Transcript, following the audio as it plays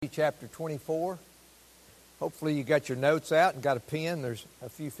chapter 24. Hopefully you got your notes out and got a pen. There's a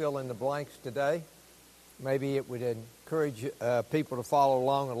few fill in the blanks today. Maybe it would encourage people to follow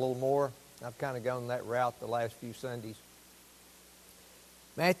along a little more. I've kind of gone that route the last few Sundays.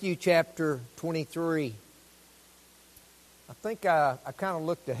 Matthew chapter 23. I think I kind of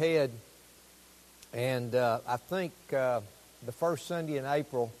looked ahead, and I think the first Sunday in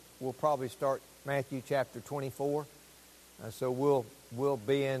April we'll probably start Matthew chapter 24. So we'll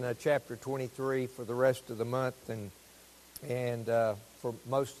be in chapter 23 for the rest of the month and for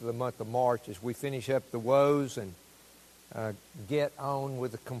most of the month of March as we finish up the Woes and get on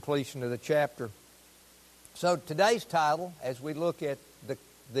with the completion of the chapter. So today's title, as we look at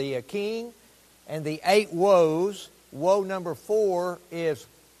the king and the 8 woes, woe number 4 is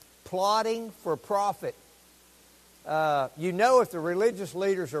plotting for profit. You know, if the religious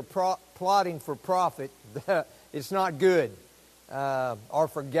leaders are plotting for profit, it's not good, or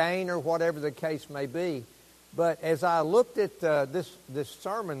for gain, or whatever the case may be. But as I looked at this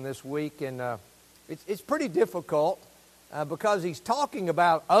sermon this week, and it's pretty difficult because he's talking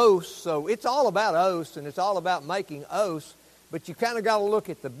about oaths, so it's all about oaths, and it's all about making oaths. But you kind of got to look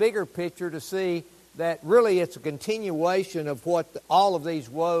at the bigger picture to see that really it's a continuation of what all of these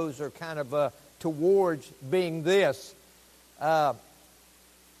woes are kind of towards being this.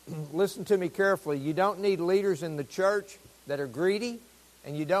 Listen to me carefully. You don't need leaders in the church that are greedy,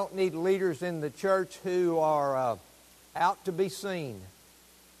 and you don't need leaders in the church who are out to be seen.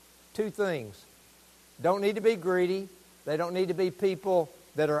 2 things. Don't need to be greedy. They don't need to be people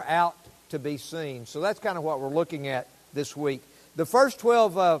that are out to be seen. So that's kind of what we're looking at this week. The first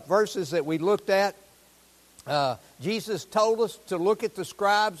 12 verses that we looked at, Jesus told us to look at the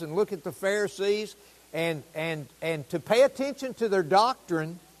scribes and look at the Pharisees and to pay attention to their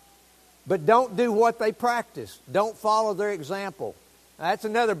doctrine, but don't do what they practice. Don't follow their example. Now, that's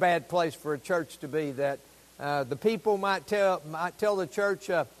another bad place for a church to be, that the people might tell the church,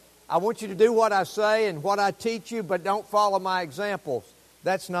 I want you to do what I say and what I teach you, but don't follow my examples.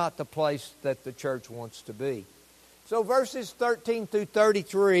 That's not the place that the church wants to be. So verses 13 through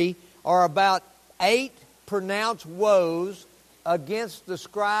 33 are about 8 pronounced woes against the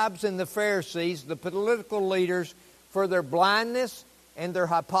scribes and the Pharisees, the political leaders, for their blindness and their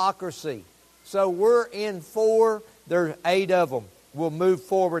hypocrisy. So we're in 4, there's 8 of them. We'll move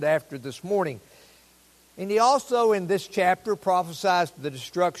forward after this morning. And he also in this chapter prophesies the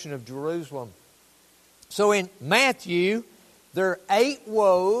destruction of Jerusalem. So in Matthew, there are 8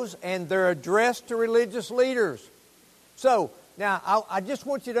 woes and they're addressed to religious leaders. So, now, I just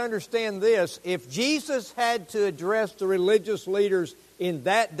want you to understand this. If Jesus had to address the religious leaders in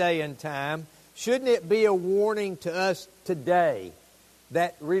that day and time, shouldn't it be a warning to us today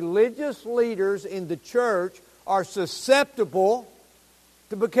that religious leaders in the church are susceptible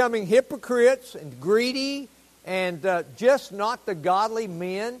to becoming hypocrites and greedy and just not the godly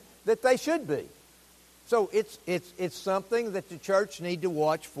men that they should be? So it's something that the church need to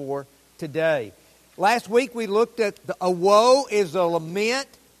watch for today. Last week we looked at a woe is a lament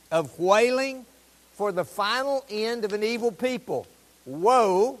of wailing for the final end of an evil people.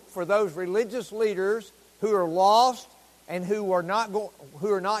 Woe for those religious leaders who are lost and who are not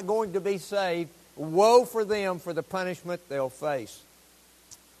going to be saved. Woe for them for the punishment they'll face.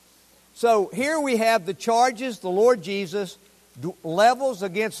 So here we have the charges the Lord Jesus levels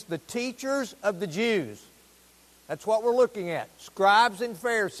against the teachers of the Jews. That's what we're looking at. Scribes and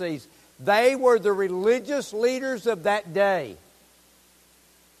Pharisees. They were the religious leaders of that day.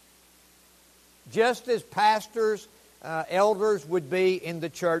 Just as pastors, elders would be in the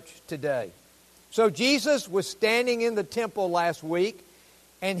church today. So Jesus was standing in the temple last week,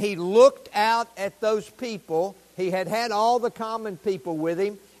 and he looked out at those people. He had all the common people with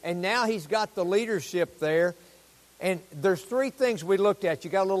him, and now he's got the leadership there. And there's 3 things we looked at. You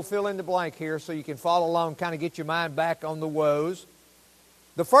got a little fill in the blank here so you can follow along, kind of get your mind back on the woes.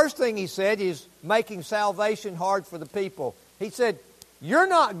 The first thing he said is making salvation hard for the people. He said, you're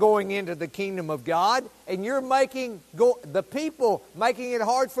not going into the kingdom of God, and you're making it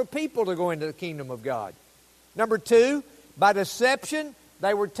hard for people to go into the kingdom of God. Number 2, by deception,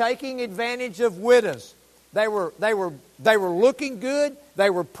 they were taking advantage of widows. They were looking good, they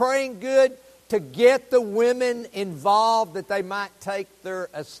were praying good to get the women involved that they might take their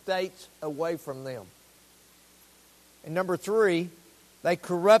estates away from them. And number 3, they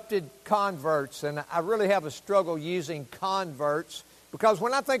corrupted converts, and I really have a struggle using converts because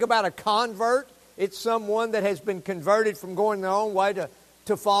when I think about a convert, it's someone that has been converted from going their own way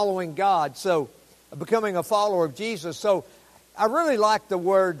to following God, so becoming a follower of Jesus. So I really like the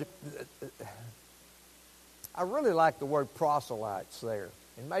word proselytes there.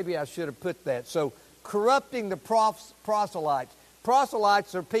 And maybe I should have put that. So, corrupting the proselytes.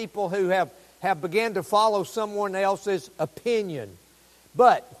 Proselytes are people who have begun to follow someone else's opinion.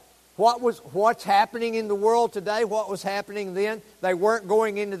 But what's happening in the world today? What was happening then? They weren't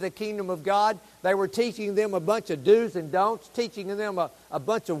going into the kingdom of God. They were teaching them a bunch of do's and don'ts, teaching them a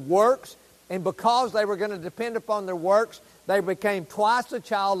bunch of works. And because they were going to depend upon their works, they became twice a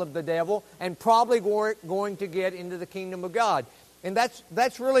child of the devil and probably weren't going to get into the kingdom of God. And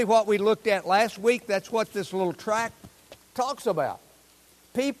that's really what we looked at last week. That's what this little tract talks about.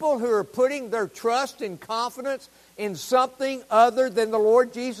 People who are putting their trust and confidence in something other than the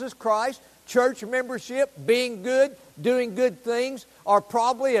Lord Jesus Christ, church membership, being good, doing good things, are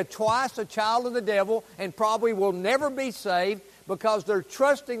probably twice a child of the devil and probably will never be saved because they're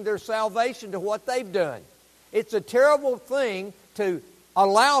trusting their salvation to what they've done. It's a terrible thing to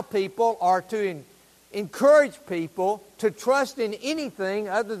allow people or to encourage people to trust in anything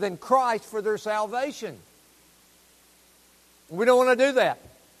other than Christ for their salvation. We don't want to do that.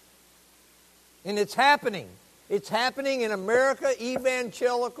 And it's happening. It's happening in America,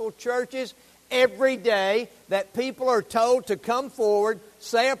 evangelical churches, every day that people are told to come forward,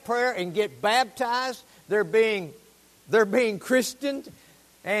 say a prayer, and get baptized. They're being Christianed,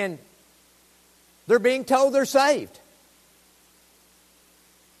 and they're being told they're saved.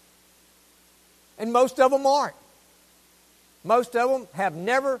 And most of them aren't. Most of them have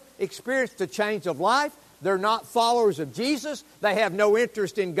never experienced a change of life. They're not followers of Jesus. They have no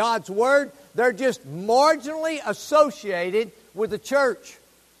interest in God's Word. They're just marginally associated with the church.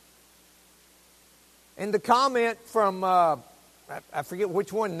 And the comment from, I forget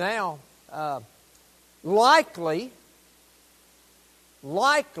which one now, likely,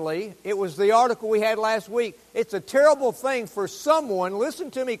 it was the article we had last week. It's a terrible thing for someone,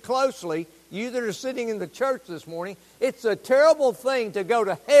 listen to me closely, you that are sitting in the church this morning, it's a terrible thing to go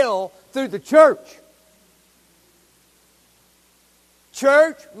to hell through the church.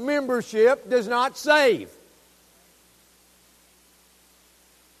 Church membership does not save.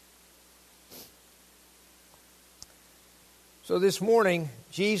 So this morning,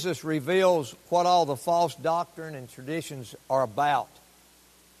 Jesus reveals what all the false doctrine and traditions are about.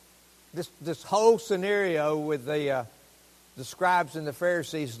 This whole scenario with the scribes and the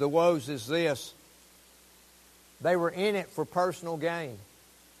Pharisees, the woes, is this. They were in it for personal gain.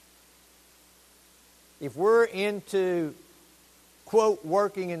 If we're into, quote,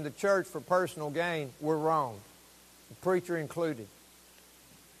 working in the church for personal gain, we're wrong. The preacher included.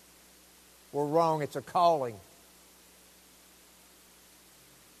 We're wrong. It's a calling.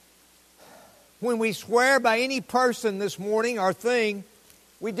 When we swear by any person this morning or thing,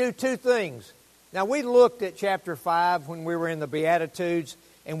 we do two things. Now, we looked at chapter 5 when we were in the Beatitudes,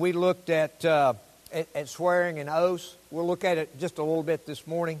 and we looked at swearing and oaths. We'll look at it just a little bit this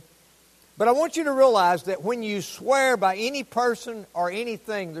morning. But I want you to realize that when you swear by any person or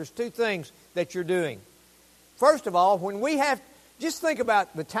anything, there's two things that you're doing. First of all, just think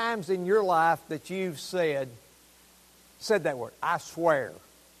about the times in your life that you've said that word, I swear.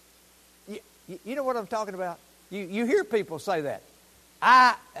 You know what I'm talking about? You hear people say that.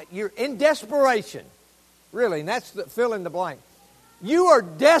 You're in desperation. Really, and that's fill in the blank. You are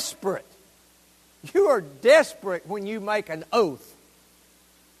desperate. You are desperate when you make an oath.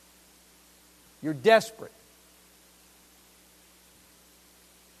 You're desperate.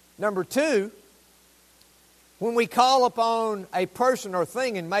 Number two, when we call upon a person or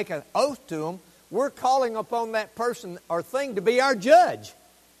thing and make an oath to them, we're calling upon that person or thing to be our judge.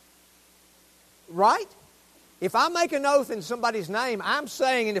 Right? If I make an oath in somebody's name, I'm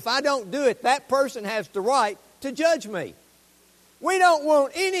saying, and if I don't do it, that person has the right to judge me. We don't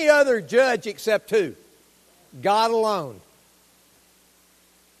want any other judge except who? God alone.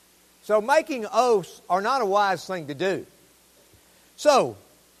 So making oaths are not a wise thing to do. So,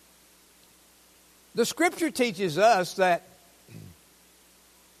 the Scripture teaches us that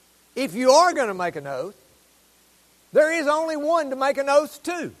if you are going to make an oath, there is only one to make an oath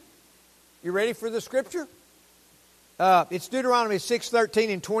to. You ready for the Scripture? It's Deuteronomy 6:13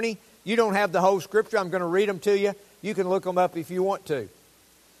 and 20. You don't have the whole Scripture. I'm going to read them to you. You can look them up if you want to.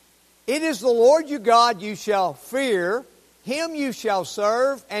 It is the Lord your God you shall fear, Him you shall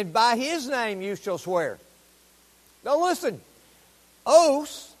serve, and by His name you shall swear. Now listen,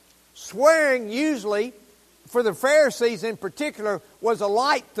 oaths, swearing usually, for the Pharisees in particular, was a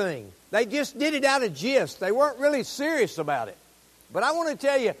light thing. They just did it out of jest. They weren't really serious about it. But I want to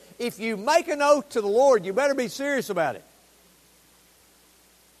tell you, if you make an oath to the Lord, you better be serious about it.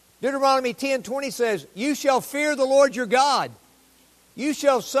 Deuteronomy 10:20 says, you shall fear the Lord your God. You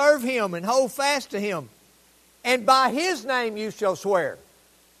shall serve Him and hold fast to Him. And by His name you shall swear.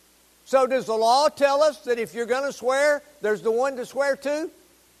 So does the law tell us that if you're going to swear, there's the one to swear to?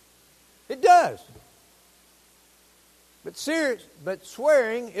 It does. But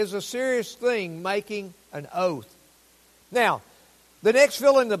swearing is a serious thing, making an oath. Now, the next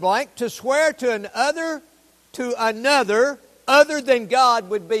fill in the blank, to swear to another other than God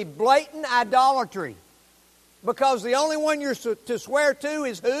would be blatant idolatry. Because the only one you're to swear to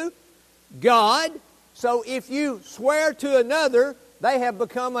is who? God. So if you swear to another, they have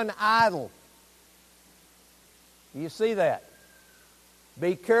become an idol. You see that?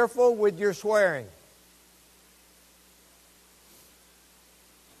 Be careful with your swearing.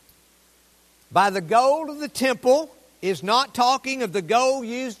 By the gold of the temple is not talking of the gold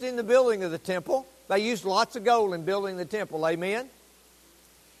used in the building of the temple. They used lots of gold in building the temple. Amen?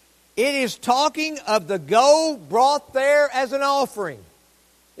 It is talking of the gold brought there as an offering.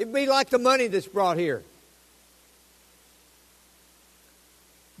 It'd be like the money that's brought here.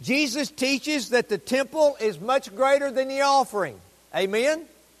 Jesus teaches that the temple is much greater than the offering. Amen?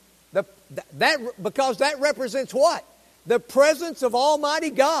 Because that represents what? The presence of Almighty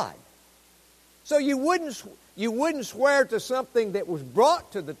God. So you wouldn't swear to something that was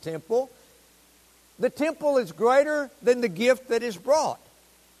brought to the temple. The temple is greater than the gift that is brought.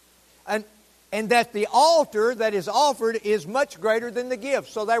 And that the altar that is offered is much greater than the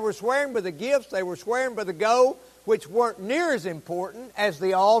gift. So they were swearing by the gifts, they were swearing by the gold, which weren't near as important as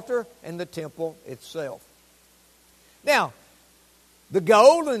the altar and the temple itself. Now, the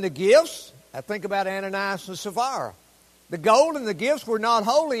gold and the gifts, I think about Ananias and Sapphira. The gold and the gifts were not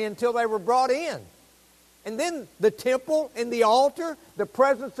holy until they were brought in. And then the temple and the altar, the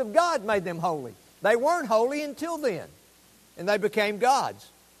presence of God made them holy. They weren't holy until then. And they became gods.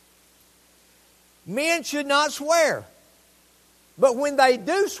 Men should not swear. But when they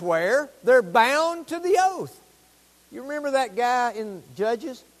do swear, they're bound to the oath. You remember that guy in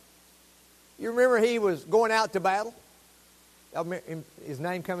Judges? You remember he was going out to battle? His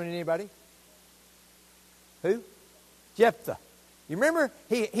name coming to anybody? Who? Jephthah. You remember?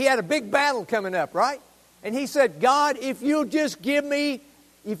 He had a big battle coming up, right? And he said, God, if you'll just give me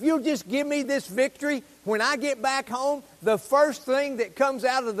this victory, when I get back home, the first thing that comes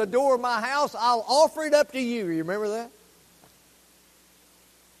out of the door of my house, I'll offer it up to you. You remember that?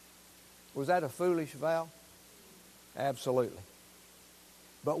 Was that a foolish vow? Absolutely.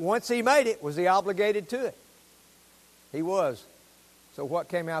 But once he made it, was he obligated to it? He was. So what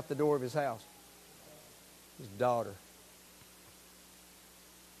came out the door of his house? His daughter.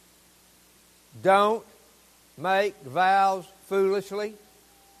 Don't make vows foolishly.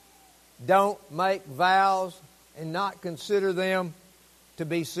 Don't make vows and not consider them to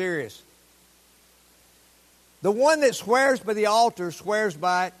be serious. The one that swears by the altar swears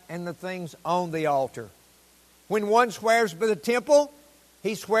by it and the things on the altar. When one swears by the temple,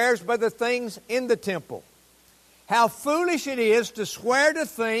 he swears by the things in the temple. How foolish it is to swear to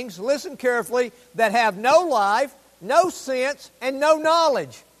things, listen carefully, that have no life, no sense, and no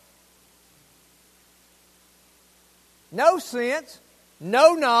knowledge. No sense,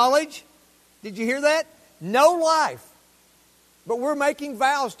 no knowledge. Did you hear that? No life. But we're making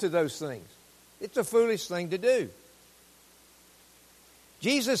vows to those things. It's a foolish thing to do.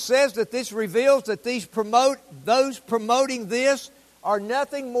 Jesus says that this reveals that those promoting this are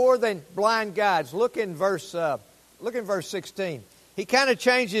nothing more than blind guides. Look in verse 16. He kind of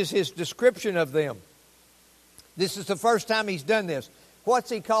changes his description of them. This is the first time he's done this.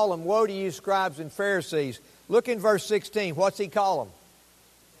 What's he call them? Woe to you, scribes and Pharisees. Look in verse 16. What's he call them?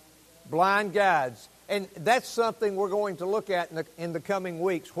 Blind guides. And that's something we're going to look at in the coming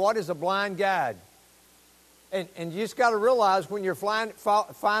weeks. What is a blind guide? And you just got to realize when you're following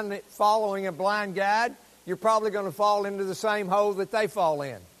a blind guide, you're probably going to fall into the same hole that they fall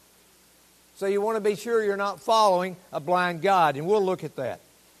in. So you want to be sure you're not following a blind guide, and we'll look at that.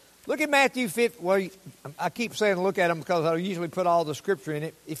 Look at Matthew 15. Well, I keep saying look at them because I usually put all the Scripture in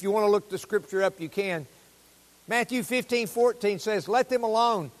it. If you want to look the Scripture up, you can. Matthew 15:14 says, let them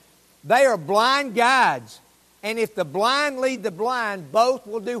alone. They are blind guides. And if the blind lead the blind, both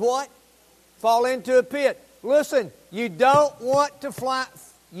will do what? Fall into a pit. Listen, you don't want to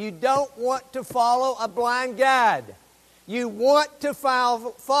follow a blind guide. You want to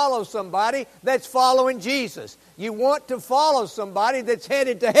follow somebody that's following Jesus. You want to follow somebody that's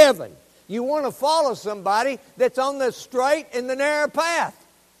headed to heaven. You want to follow somebody that's on the straight and the narrow path.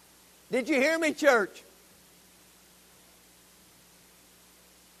 Did you hear me, church?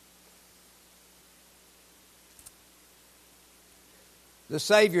 The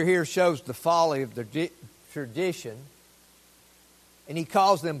Savior here shows the folly of the tradition, and he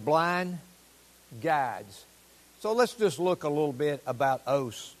calls them blind guides. So let's just look a little bit about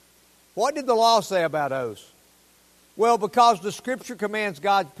oaths. What did the law say about oaths? Well, because the Scripture commands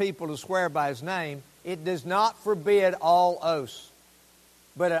God's people to swear by His name, it does not forbid all oaths.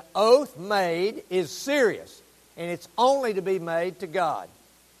 But an oath made is serious, and it's only to be made to God.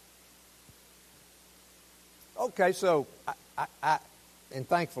 Okay, so, and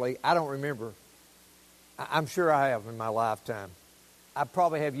thankfully, I don't remember. I'm sure I have in my lifetime. I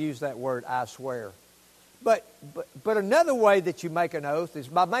probably have used that word, I swear. But another way that you make an oath is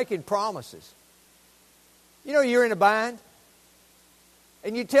by making promises. You know, you're in a bind,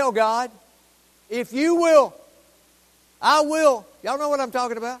 and you tell God, if you will, I will. Y'all know what I'm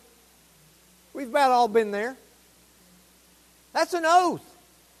talking about? We've about all been there. That's an oath.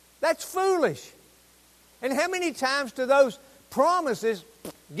 That's foolish. And how many times do those promises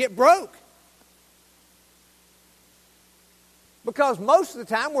get broke? Because most of the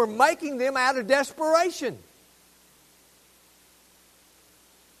time we're making them out of desperation.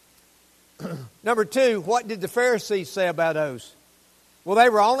 Number two, what did the Pharisees say about oaths? Well, they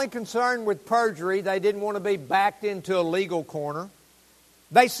were only concerned with perjury. They didn't want to be backed into a legal corner.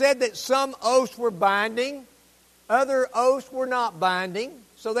 They said that some oaths were binding, other oaths were not binding,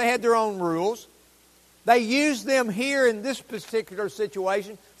 so they had their own rules. They used them here in this particular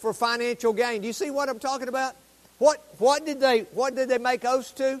situation for financial gain. Do you see what I'm talking about? What did they make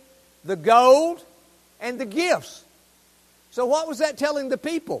oaths to? The gold and the gifts. So what was that telling the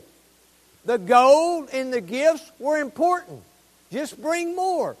people? The gold and the gifts were important. Just bring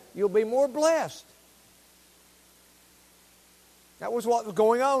more. You'll be more blessed. That was what was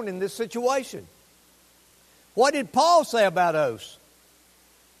going on in this situation. What did Paul say about oaths?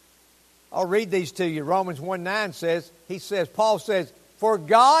 I'll read these to you. Romans 1:9 says, Paul says, for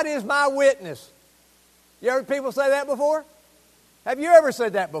God is my witness. You ever heard people say that before? Have you ever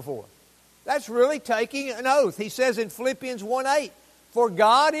said that before? That's really taking an oath. He says in Philippians 1:8, for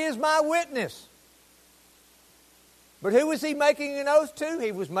God is my witness. But who was he making an oath to?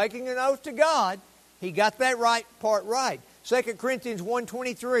 He was making an oath to God. He got that part right. 2 Corinthians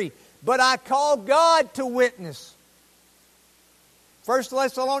 1:23, but I call God to witness. 1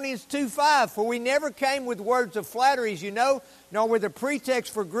 Thessalonians 2:5, for we never came with words of flattery, as you know, nor with a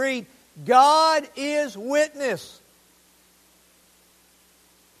pretext for greed. God is witness.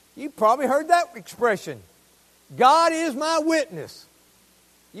 You probably heard that expression. God is my witness.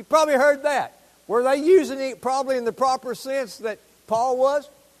 You probably heard that. Were they using it probably in the proper sense that Paul was?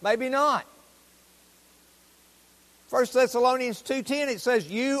 Maybe not. 1 Thessalonians 2:10, it says,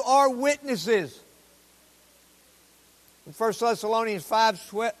 you are witnesses. In 1 Thessalonians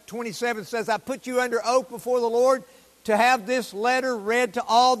 5:27 says, I put you under oath before the Lord to have this letter read to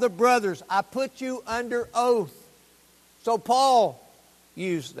all the brothers. I put you under oath. So Paul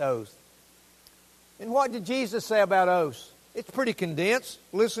used oath. And what did Jesus say about oaths? It's pretty condensed.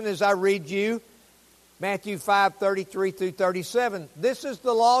 Listen as I read you Matthew 5:33 through 37. This is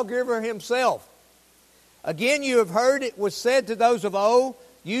the lawgiver himself. Again, you have heard it was said to those of old,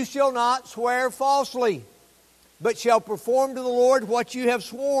 you shall not swear falsely, but shall perform to the Lord what you have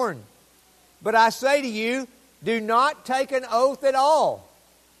sworn. But I say to you, do not take an oath at all,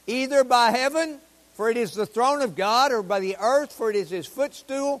 either by heaven, for it is the throne of God, or by the earth, for it is His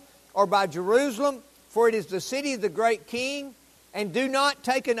footstool, or by Jerusalem, for it is the city of the great King. And do not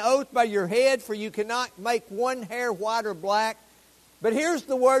take an oath by your head, for you cannot make one hair white or black. But here's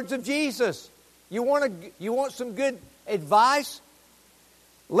the words of Jesus. You want some good advice?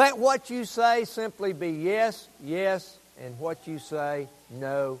 Let what you say simply be yes, yes, and what you say,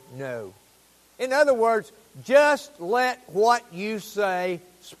 no, no. In other words, just let what you say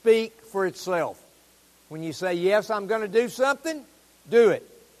speak for itself. When you say, yes, I'm going to do something, do it.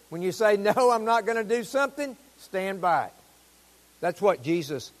 When you say, no, I'm not going to do something, stand by it. That's what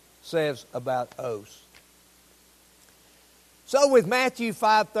Jesus says about oaths. So with Matthew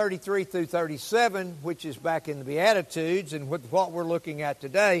 5:33 through 37, which is back in the Beatitudes, and with what we're looking at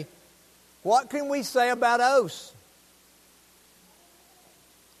today, what can we say about oaths?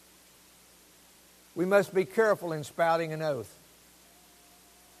 We must be careful in spouting an oath.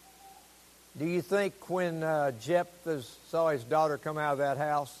 Do you think when Jephthah saw his daughter come out of that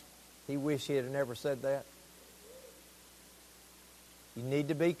house, he wished he had never said that? You need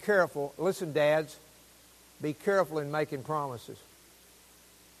to be careful. Listen, dads, be careful in making promises.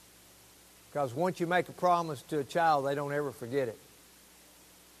 Because once you make a promise to a child, they don't ever forget it.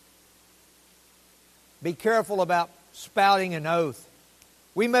 Be careful about spouting an oath.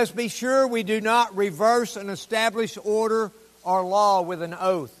 We must be sure we do not reverse an established order or law with an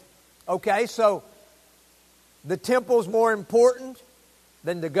oath. Okay, so the temple's more important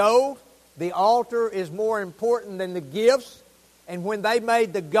than the gold. The altar is more important than the gifts. And when they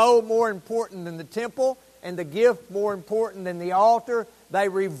made the gold more important than the temple and the gift more important than the altar, they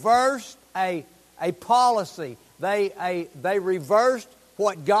reversed a policy. They reversed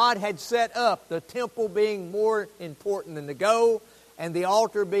what God had set up, the temple being more important than the gold and the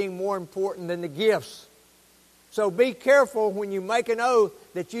altar being more important than the gifts. So be careful when you make an oath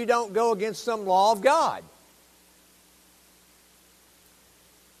that you don't go against some law of God.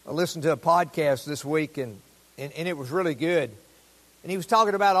 I listened to a podcast this week and it was really good. And he was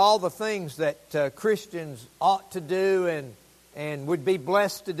talking about all the things that Christians ought to do and would be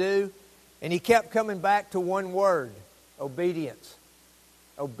blessed to do. And he kept coming back to one word: obedience.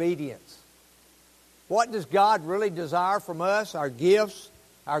 Obedience. What does God really desire from us? Our gifts,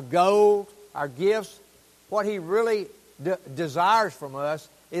 our gold, our gifts. What He really desires from us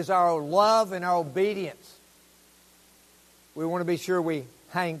is our love and our obedience. We want to be sure we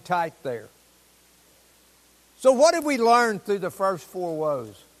hang tight there. So what have we learned through the first 4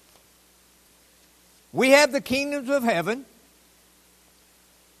 woes? We have the kingdoms of heaven.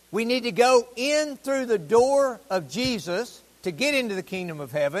 We need to go in through the door of Jesus to get into the kingdom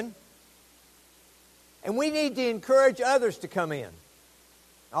of heaven. And we need to encourage others to come in.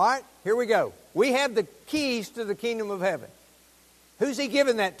 All right, here we go. We have the keys to the kingdom of heaven. Who's He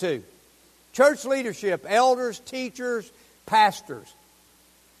given that to? Church leadership, elders, teachers, pastors.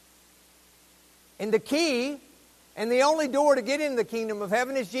 And the key and the only door to get into the kingdom of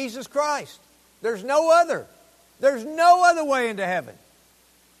heaven is Jesus Christ. There's no other. There's no other way into heaven.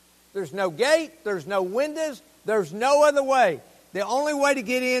 There's no gate. There's no windows. There's no other way. The only way to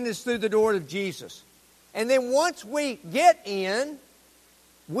get in is through the door of Jesus. And then once we get in,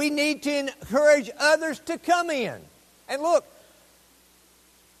 we need to encourage others to come in. And look,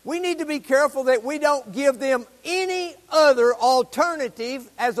 we need to be careful that we don't give them any other alternative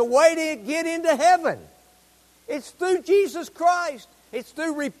as a way to get into heaven. It's through Jesus Christ. It's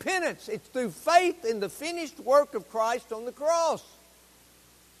through repentance. It's through faith in the finished work of Christ on the cross.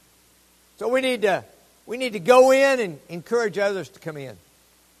 So we need to go in and encourage others to come in.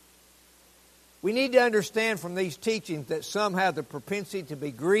 We need to understand from these teachings that some have the propensity to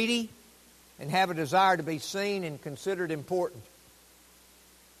be greedy and have a desire to be seen and considered important.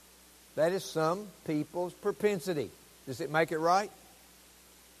 That is some people's propensity. Does it make it right?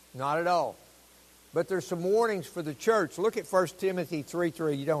 Not at all. But there's some warnings for the church. Look at 1 Timothy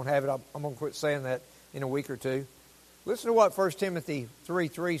 3:3. You don't have it. I'm going to quit saying that in a week or two. Listen to what 1 Timothy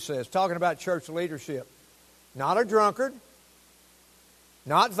 3:3 says, talking about church leadership. Not a drunkard,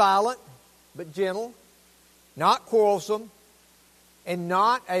 not violent, but gentle, not quarrelsome, and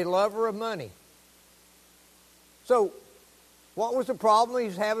not a lover of money. So, what was the problem he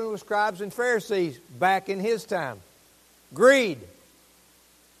was having with scribes and Pharisees back in his time? Greed.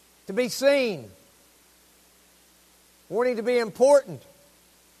 To be seen. Wanting to be important.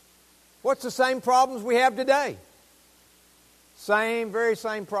 What's the same problems we have today? Very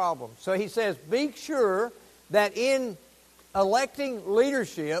same problem. So he says, be sure that in electing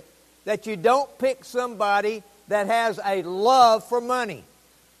leadership, that you don't pick somebody that has a love for money.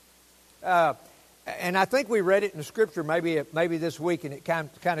 And I think we read it in the Scripture maybe this week, and it kind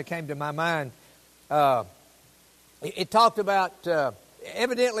of came to my mind. It talked about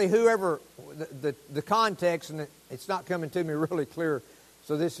evidently whoever the context, and it's not coming to me really clear,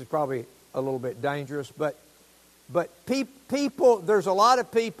 so this is probably a little bit dangerous. But people, there's a lot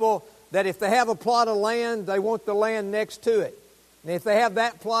of people that if they have a plot of land, they want the land next to it. And if they have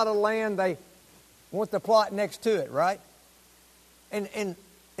that plot of land, they want the plot next to it, right? And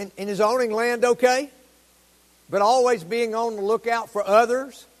is owning land okay? But always being on the lookout for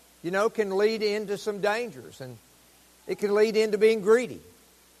others, can lead into some dangers. And it can lead into being greedy.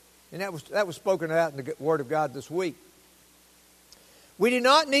 And that was spoken out in the Word of God this week. We do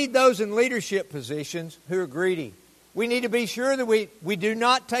not need those in leadership positions who are greedy. We need to be sure that we do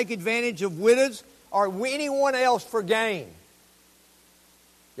not take advantage of widows or anyone else for gain.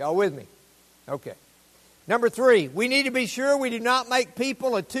 Y'all with me? Okay. Number 3, we need to be sure we do not make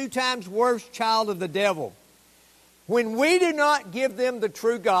people a 2 times worse child of the devil. When we do not give them the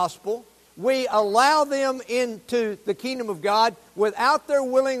true gospel, we allow them into the kingdom of God without their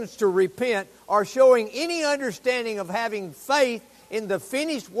willingness to repent or showing any understanding of having faith in the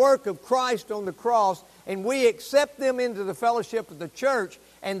finished work of Christ on the cross, and we accept them into the fellowship of the church,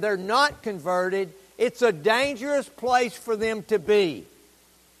 and they're not converted, it's a dangerous place for them to be.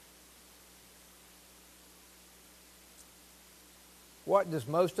 What does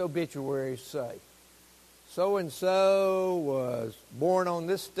most obituaries say? So-and-so was born on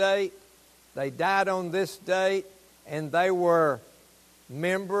this date, they died on this date, and they were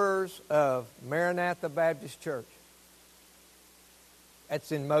members of Maranatha Baptist Church.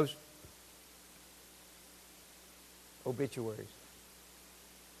 That's in most obituaries.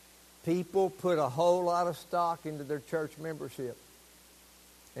 People put a whole lot of stock into their church membership.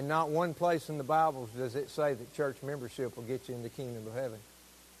 And not one place in the Bible does it say that church membership will get you in the kingdom of heaven.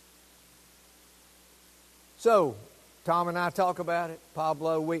 So, Tom and I talk about it.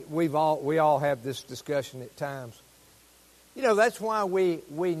 Pablo, we all have this discussion at times. You know, that's why we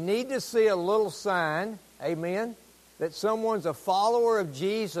need to see a little sign, amen, that someone's a follower of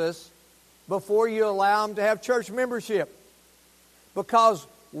Jesus before you allow them to have church membership. Because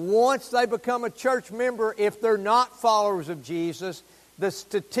once they become a church member, if they're not followers of Jesus, the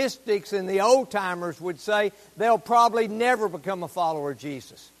statistics and the old-timers would say they'll probably never become a follower of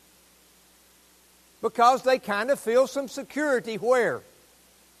Jesus. Because they kind of feel some security where?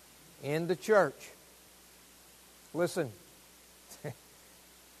 In the church. Listen,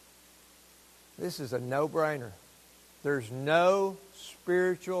 this is a no-brainer. There's no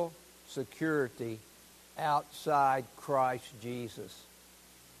spiritual security outside Christ Jesus.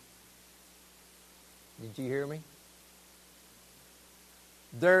 Did you hear me?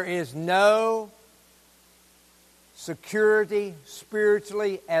 There is no security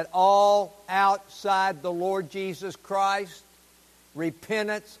spiritually at all outside the Lord Jesus Christ,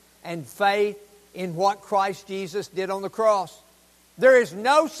 repentance and faith in what Christ Jesus did on the cross. There is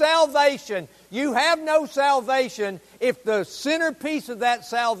no salvation. You have no salvation if the centerpiece of that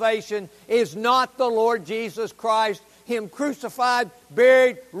salvation is not the Lord Jesus Christ, Him crucified,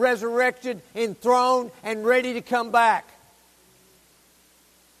 buried, resurrected, enthroned, and ready to come back.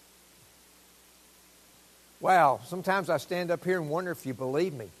 Wow, sometimes I stand up here and wonder if you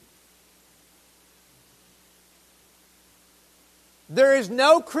believe me. There is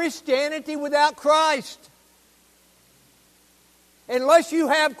no Christianity without Christ. Unless you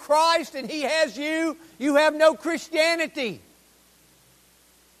have Christ and He has you, you have no Christianity.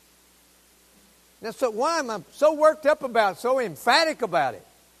 Now, so why am I so worked up about it, so emphatic about it?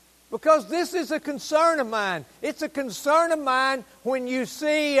 Because this is a concern of mine. It's a concern of mine when you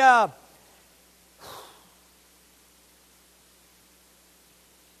see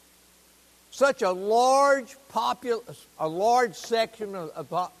such a large segment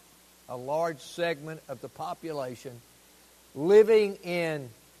of the population living in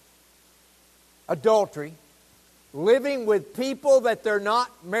adultery, living with people that they're not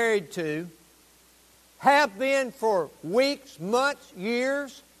married to, have been for weeks, months,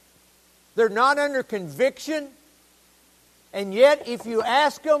 years. They're not under conviction. And yet, if you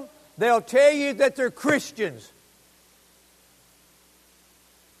ask them, they'll tell you that they're Christians.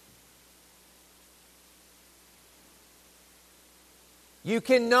 You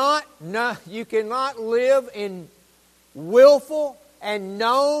cannot live in willful and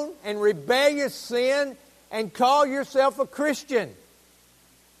known and rebellious sin and call yourself a Christian.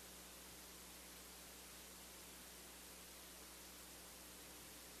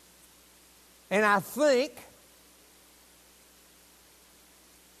 And I think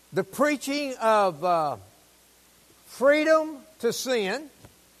the preaching of freedom to sin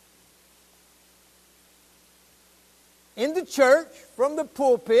in the church from the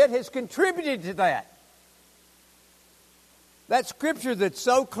pulpit has contributed to that. That scripture that's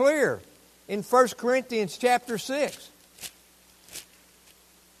so clear in 1 Corinthians chapter 6.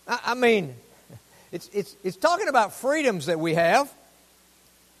 I mean, it's talking about freedoms that we have.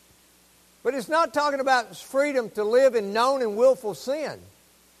 But it's not talking about freedom to live in known and willful sin.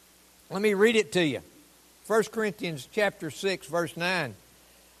 Let me read it to you. 1 Corinthians chapter 6, verse 9.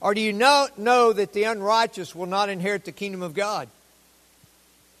 Or do you know that the unrighteous will not inherit the kingdom of God?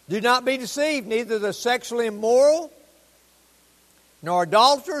 Do not be deceived, neither the sexually immoral, nor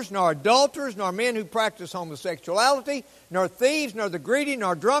idolaters, nor adulterers, nor men who practice homosexuality, nor thieves, nor the greedy,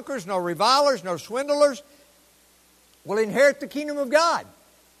 nor drunkards, nor revilers, nor swindlers will inherit the kingdom of God.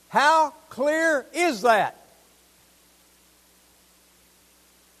 How clear is that?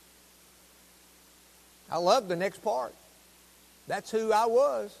 I love the next part. That's who I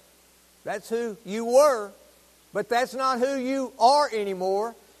was. That's who you were. But that's not who you are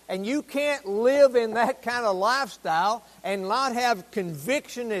anymore. And you can't live in that kind of lifestyle and not have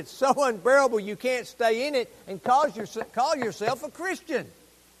conviction that's so unbearable you can't stay in it and call yourself a Christian.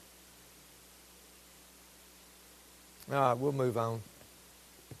 All right, we'll move on.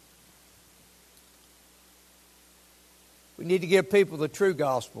 We need to give people the true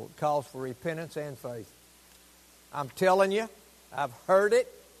gospel. It calls for repentance and faith. I'm telling you, I've heard it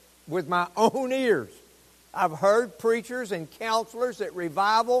with my own ears. I've heard preachers and counselors at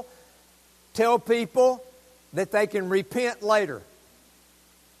revival tell people that they can repent later.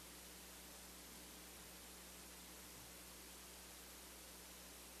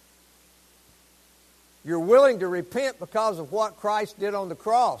 You're willing to repent because of what Christ did on the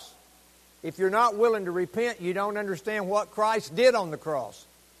cross. If you're not willing to repent, you don't understand what Christ did on the cross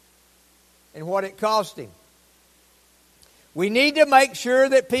and what it cost Him. We need to make sure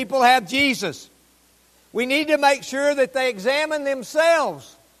that people have Jesus. We need to make sure that they examine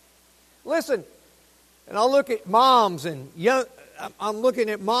themselves. Listen, and I'll look at moms and I'm looking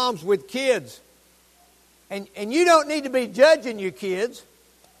at moms with kids. And you don't need to be judging your kids,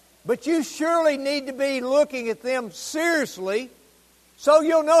 but you surely need to be looking at them seriously so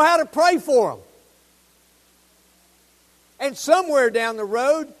you'll know how to pray for them. And somewhere down the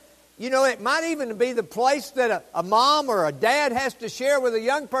road, it might even be the place that a mom or a dad has to share with a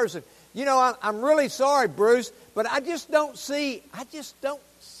young person. I'm really sorry, Bruce, but I just don't see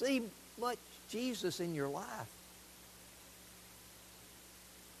much Jesus in your life.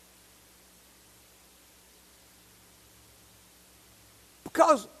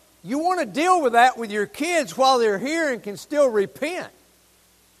 Because you want to deal with that with your kids while they're here and can still repent.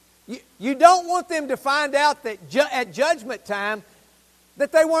 You don't want them to find out that at judgment time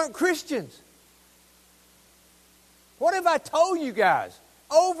that they weren't Christians. What have I told you guys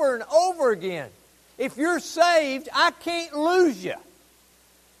over and over again? If you're saved, I can't lose you.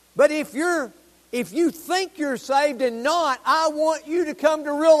 But if you think you're saved and not, I want you to come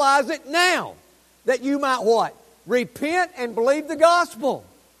to realize it now. That you might what? Repent and believe the gospel.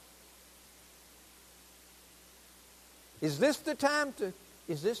 Is this the time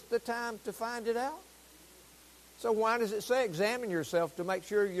to find it out? So why does it say examine yourself to make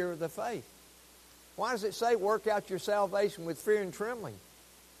sure you're the faith? Why does it say work out your salvation with fear and trembling?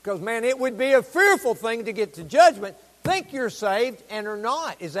 Because, man, it would be a fearful thing to get to judgment, think you're saved, and are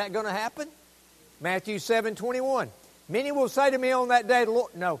not. Is that going to happen? Matthew 7:21. Many will say to me on that day,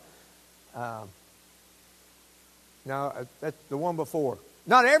 Lord... No, that's the one before.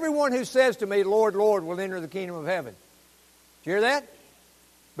 Not everyone who says to me, Lord, Lord, will enter the kingdom of heaven. Did you hear that?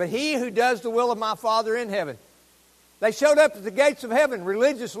 But he who does the will of my Father in heaven. They showed up at the gates of heaven,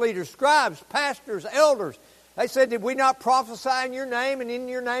 religious leaders, scribes, pastors, elders. They said, did we not prophesy in your name and in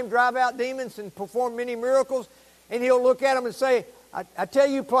your name drive out demons and perform many miracles? And he'll look at them and say, I tell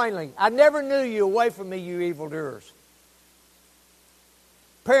you plainly, I never knew you. Away from me, you evildoers.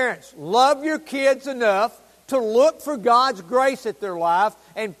 Parents, love your kids enough to look for God's grace at their life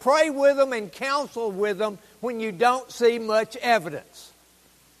and pray with them and counsel with them when you don't see much evidence.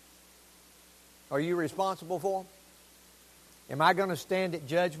 Are you responsible for them? Am I going to stand at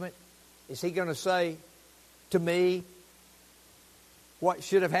judgment? Is He going to say to me what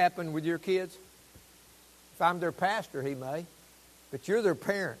should have happened with your kids? If I'm their pastor, He may. But you're their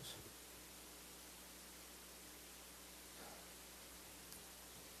parents.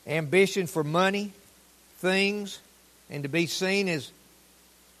 Ambition for money, things, and to be seen is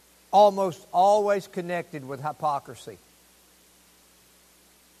almost always connected with hypocrisy.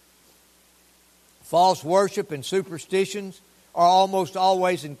 False worship and superstitions are almost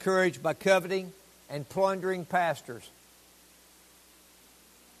always encouraged by coveting and plundering pastors.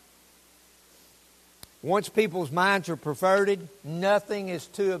 Once people's minds are perverted, nothing is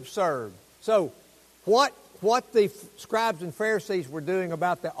too absurd. So, what the scribes and Pharisees were doing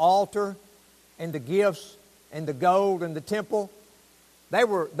about the altar and the gifts and the gold and the temple, they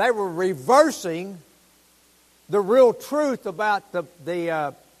were reversing the real truth about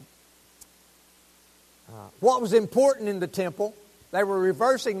what was important in the temple. They were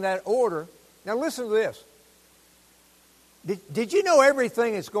reversing that order. Now listen to this. Did you know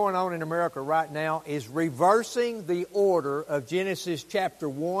everything that's going on in America right now is reversing the order of Genesis chapter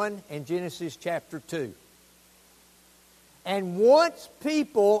 1 and Genesis chapter 2? And once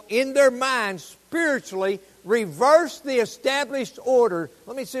people in their minds spiritually reverse the established order,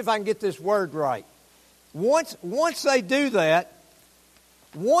 let me see if I can get this word right. Once they do that,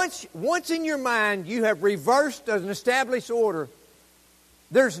 once in your mind you have reversed an established order,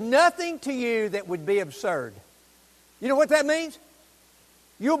 there's nothing to you that would be absurd. You know what that means?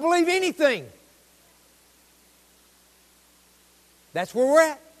 You'll believe anything. That's where we're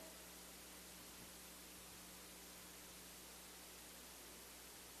at.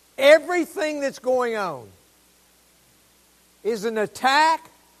 Everything that's going on is an attack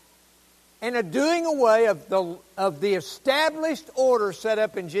and a doing away of the established order set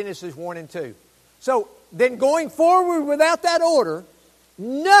up in Genesis 1 and 2. So then going forward without that order,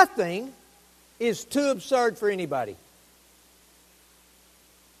 nothing is too absurd for anybody.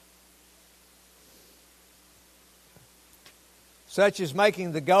 Such as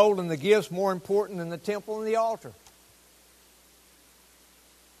making the gold and the gifts more important than the temple and the altar.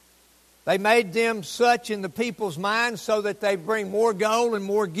 They made them such in the people's minds so that they bring more gold and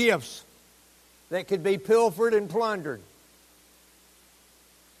more gifts. that could be pilfered and plundered.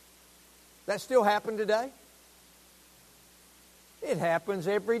 That still happen today? It happens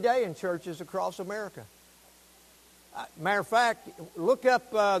every day in churches across America. Matter of fact, look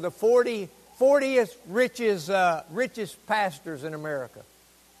up the 40th richest pastors in America.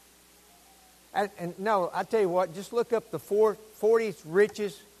 And no, I tell you what, just look up the 40th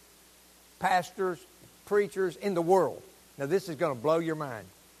richest pastors, preachers in the world. Now this is going to blow your mind.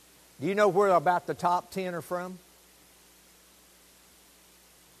 Do you know where about the top 10 are from?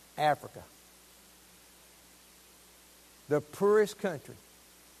 Africa. The poorest country.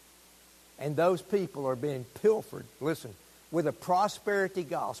 And those people are being pilfered, listen, with a prosperity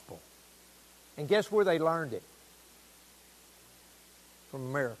gospel. And guess where they learned it? From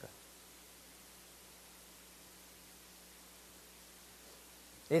America.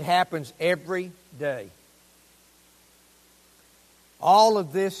 It happens every day. All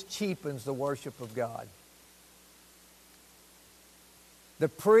of this cheapens the worship of God. The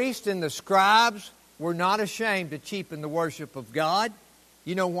priests and the scribes were not ashamed to cheapen the worship of God.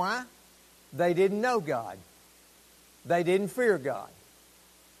 You know why? They didn't know God. They didn't fear God.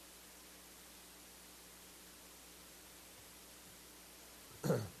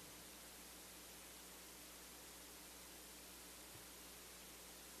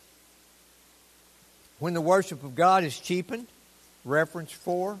 When the worship of God is cheapened, reverence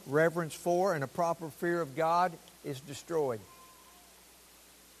for, and a proper fear of God is destroyed.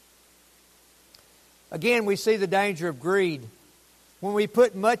 Again, we see the danger of greed. When we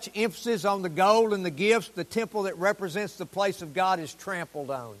put much emphasis on the gold and the gifts, the temple that represents the place of God is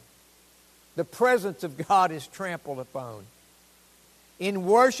trampled on. The presence of God is trampled upon. In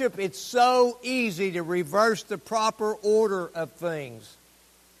worship, it's so easy to reverse the proper order of things.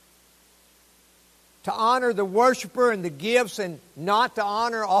 To honor the worshiper and the gifts and not to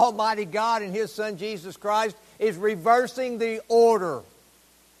honor Almighty God and His Son Jesus Christ is reversing the order.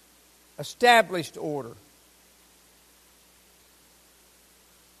 Established order.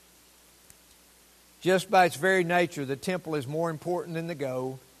 Just by its very nature, the temple is more important than the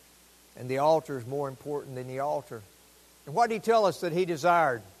gold, and the altar is more important than the altar. And what did He tell us that He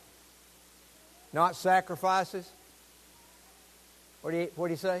desired? Not sacrifices. What did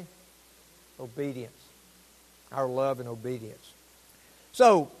He say? Obedience. Our love and obedience.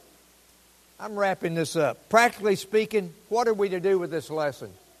 So, I'm wrapping this up. Practically speaking, what are we to do with this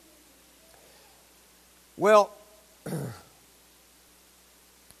lesson? Well,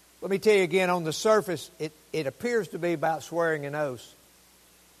 let me tell you again, on the surface, it appears to be about swearing an oath.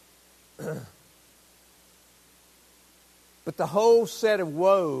 But the whole set of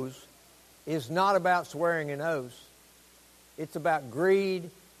woes is not about swearing an oath. It's about greed.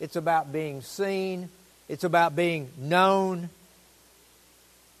 It's about being seen. It's about being known.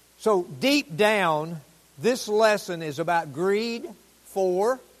 So deep down, this lesson is about greed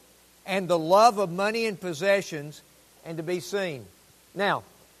for and the love of money and possessions and to be seen. Now,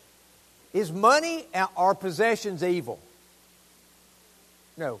 is money or possessions evil?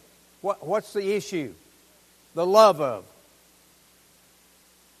 No. What's the issue? The love of.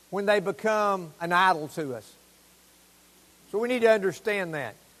 When they become an idol to us. So we need to understand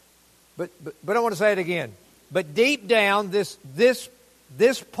that. But I want to say it again. But deep down, this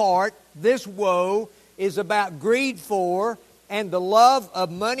part, this woe, is about greed for and the love of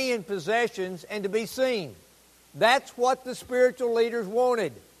money and possessions and to be seen. That's what the spiritual leaders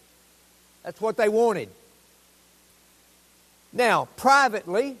wanted. That's what they wanted. Now,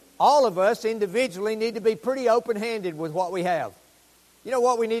 privately, all of us individually need to be pretty open-handed with what we have. You know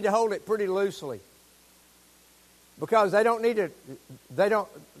what? We need to hold it pretty loosely. Because we don't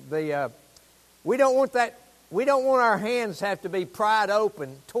want that. We don't want our hands have to be pried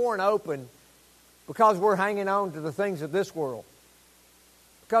open, torn open, because we're hanging on to the things of this world.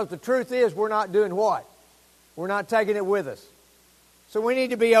 Because the truth is, we're not doing what? We're not taking it with us. So we need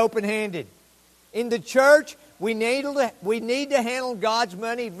to be open-handed. In the church, we need to handle God's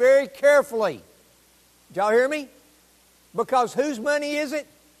money very carefully. Did y'all hear me? Because whose money is it?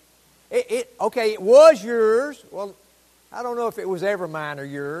 Okay, it was yours. Well, I don't know if it was ever mine or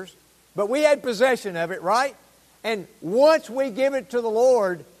yours. But we had possession of it, right? And once we give it to the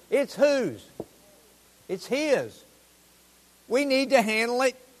Lord, it's whose? It's His. We need to handle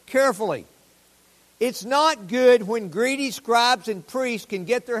it carefully. It's not good when greedy scribes and priests can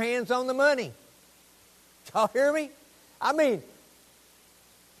get their hands on the money. Y'all hear me? I mean,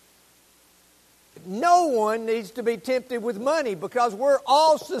 no one needs to be tempted with money because we're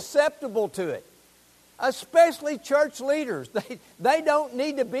all susceptible to it. Especially church leaders. They don't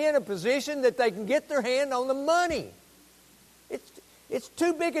need to be in a position that they can get their hand on the money. It's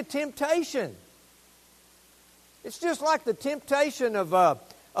too big a temptation. It's just like the temptation of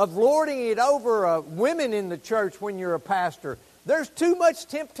lording it over women in the church when you're a pastor. There's too much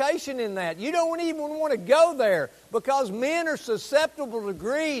temptation in that. You don't even want to go there because men are susceptible to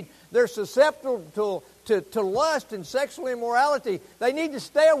greed. They're susceptible to lust and sexual immorality. They need to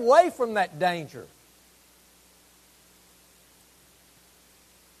stay away from that danger.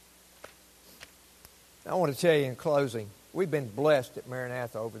 I want to tell you in closing, we've been blessed at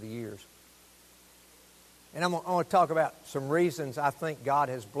Maranatha over the years. And I want to talk about some reasons I think God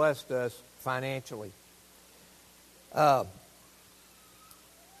has blessed us financially.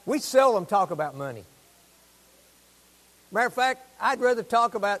 We seldom talk about money. Matter of fact, I'd rather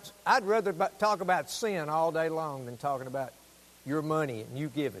talk about sin all day long than talking about your money and you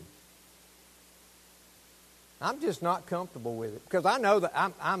giving. I'm just not comfortable with it because I know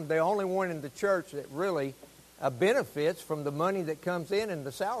that I'm the only one in the church that really benefits from the money that comes in and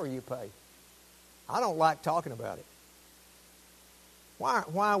the salary you pay. I don't like talking about it.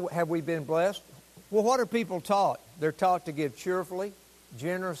 Why have we been blessed? Well, what are people taught? They're taught to give cheerfully,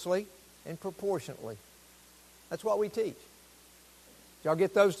 generously, and proportionately. That's what we teach. Did y'all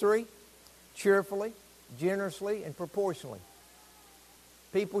get those three? Cheerfully, generously, and proportionally.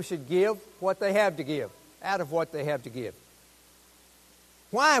 People should give what they have to give, out of what they have to give.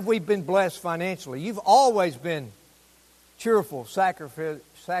 Why have we been blessed financially? You've always been cheerful,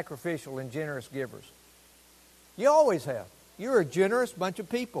 sacrificial, and generous givers. You always have. You're a generous bunch of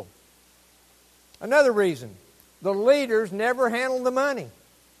people. Another reason, the leaders never handle the money.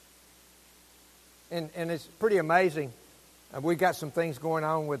 And it's pretty amazing. We got some things going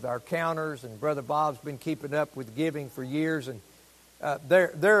on with our counters, and Brother Bob's been keeping up with giving for years. And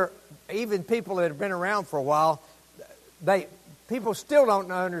they're even people that have been around for a while, people still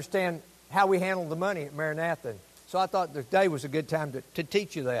don't understand how we handle the money at Maranatha. So I thought today was a good time to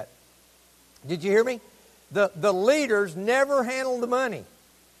teach you that. Did you hear me? The leaders never handle the money.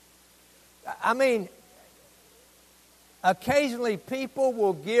 I mean, occasionally people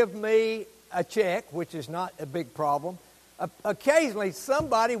will give me a check, which is not a big problem. Occasionally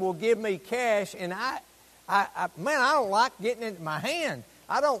somebody will give me cash, and I don't like getting it in my hand.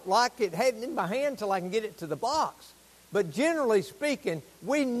 I don't like it having it in my hand until I can get it to the box. But generally speaking,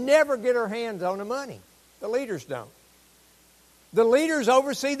 we never get our hands on the money. The leaders don't. The leaders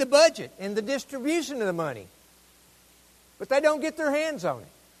oversee the budget and the distribution of the money. But they don't get their hands on it.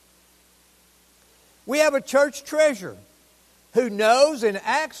 We have a church treasurer who knows and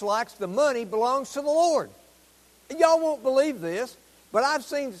acts like the money belongs to the Lord. And y'all won't believe this, but I've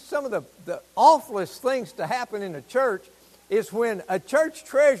seen some of the awfulest things to happen in a church is when a church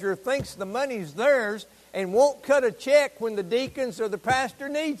treasurer thinks the money's theirs and won't cut a check when the deacons or the pastor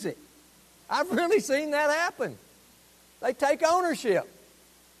needs it. I've really seen that happen. They take ownership.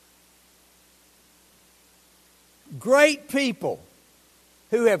 Great people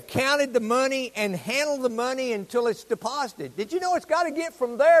who have counted the money and handled the money until it's deposited. Did you know it's got to get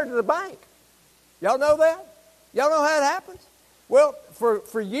from there to the bank? Y'all know that? Y'all know how it happens? Well,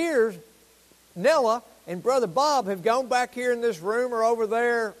 for years, Nella and Brother Bob have gone back here in this room or over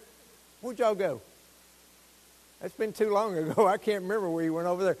there. Where'd y'all go? That's been too long ago. I can't remember where you went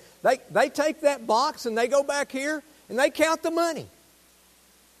over there. They take that box and they go back here and they count the money.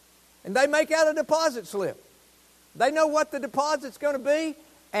 And they make out a deposit slip. They know what the deposit's going to be,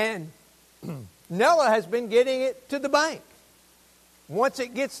 and Nella has been getting it to the bank. Once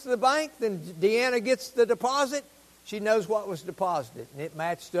it gets to the bank, then Deanna gets the deposit. She knows what was deposited, and it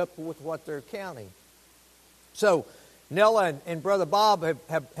matched up with what they're counting. So Nella and Brother Bob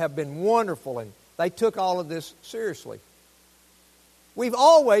have been wonderful, and they took all of this seriously. We've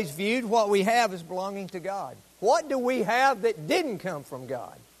always viewed what we have as belonging to God. What do we have that didn't come from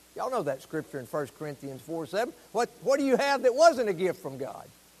God? Y'all know that scripture in 1 Corinthians 4:7. What do you have that wasn't a gift from God?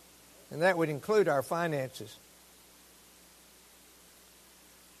 And that would include our finances.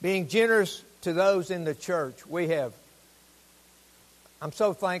 Being generous to those in the church, I'm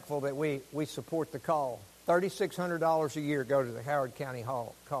so thankful that we support the call. $3,600 a year go to the Howard County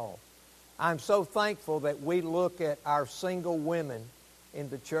call. I'm so thankful that we look at our single women in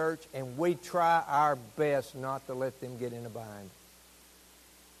the church and we try our best not to let them get in a bind.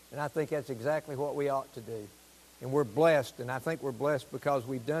 And I think that's exactly what we ought to do. And we're blessed, and I think we're blessed because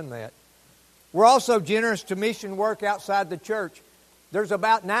we've done that. We're also generous to mission work outside the church. There's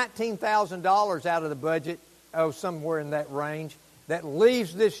about $19,000 out of the budget, somewhere in that range, that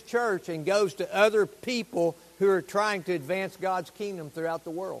leaves this church and goes to other people who are trying to advance God's kingdom throughout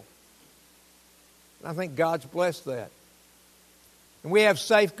the world. And I think God's blessed that. And we have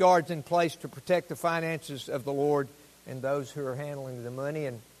safeguards in place to protect the finances of the Lord and those who are handling the money.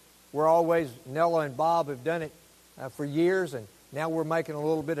 And we're always, Nella and Bob have done it for years, and now we're making a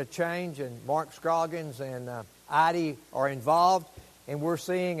little bit of change, and Mark Scroggins and Heidi are involved, and we're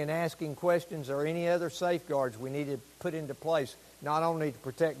seeing and asking questions, are any other safeguards we need to put into place, not only to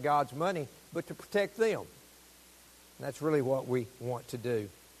protect God's money, but to protect them. And that's really what we want to do.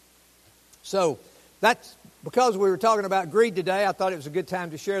 So, that's because we were talking about greed today, I thought it was a good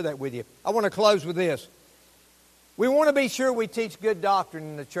time to share that with you. I want to close with this. We want to be sure we teach good doctrine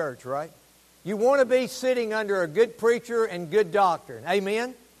in the church, right? You want to be sitting under a good preacher and good doctrine.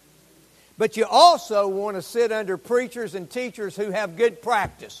 Amen? But you also want to sit under preachers and teachers who have good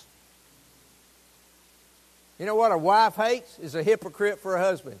practice. You know what a wife hates? Is a hypocrite for a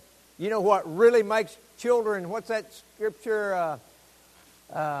husband. You know what really makes children, what's that scripture?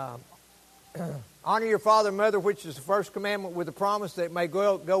 Honor your father and mother, which is the first commandment with the promise that it may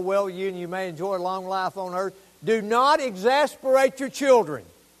go well with you and you may enjoy a long life on earth. Do not exasperate your children.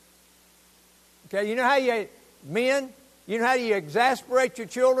 Okay, you know how you know how you exasperate your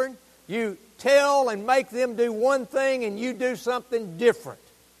children? You tell and make them do one thing and you do something different.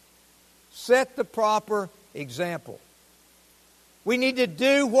 Set the proper example. We need to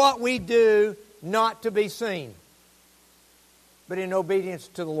do what we do not to be seen, but in obedience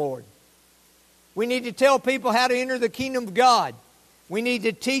to the Lord. We need to tell people how to enter the kingdom of God. We need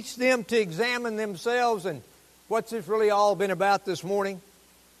to teach them to examine themselves. And what's this really all been about this morning?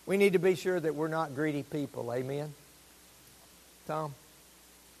 We need to be sure that we're not greedy people. Amen? Tom?